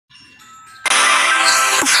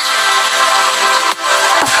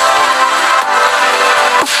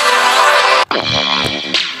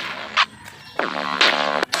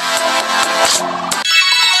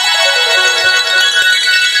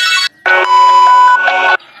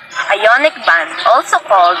Ionic band, also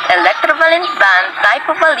called electrovalent band type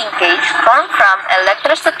of a linkage formed from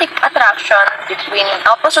electrostatic attraction between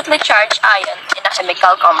oppositely charged ions in a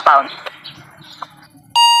chemical compound.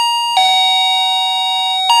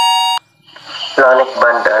 Ionic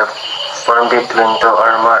bonds are formed between two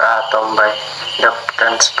or more atoms by the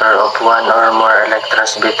transfer of one or more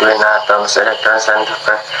electrons between atoms. Electrons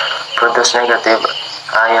produce negative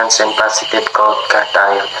ions and positive called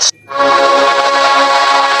cations.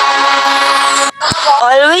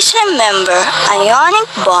 Always remember, ionic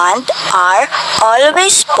bonds are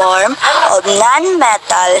always formed of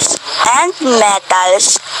non-metals and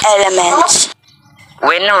metals elements.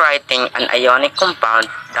 When writing an ionic compound,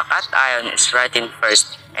 the cation is written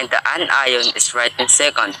first and the anion is written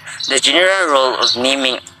second. The general rule of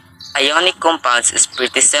naming ionic compounds is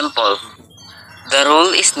pretty simple. The rule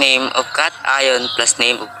is name of cation plus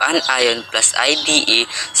name of anion plus IDE,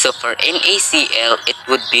 so for NaCl it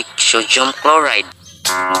would be sodium chloride.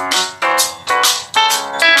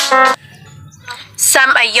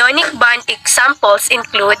 Some ionic bond examples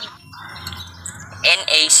include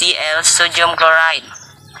NaCl sodium chloride,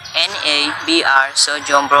 NaBr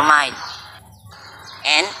sodium bromide,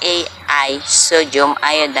 NaI sodium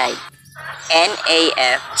iodide,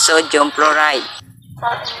 NaF sodium chloride,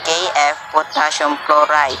 KF potassium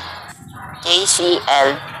chloride,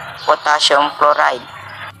 KCl potassium chloride,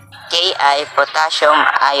 Ki potassium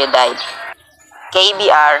iodide,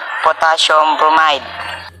 KBr potassium bromide.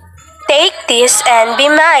 Take this and be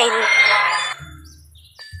mine.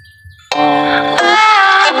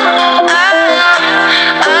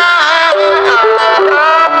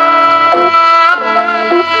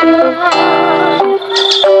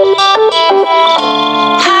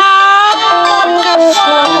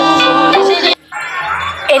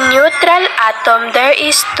 In neutral atom, there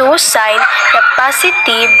is two sign, the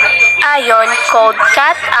positive ion called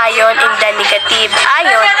cation and the negative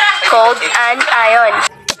ion called anion.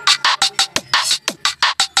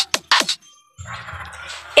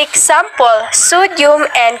 Example, sodium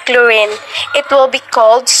and chlorine. It will be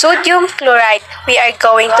called sodium chloride. We are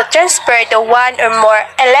going to transfer the one or more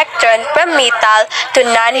electron from metal to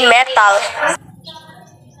non-metal.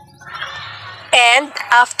 And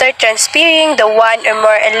after transferring the one or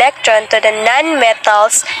more electron to the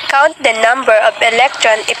non-metals, count the number of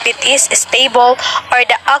electrons if it is stable or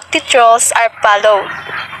the octets are followed.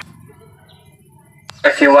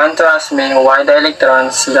 If you want to ask me why the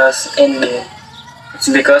electrons does engage, it's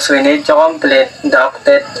because we need to complete the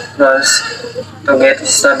octet rows to get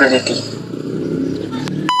stability.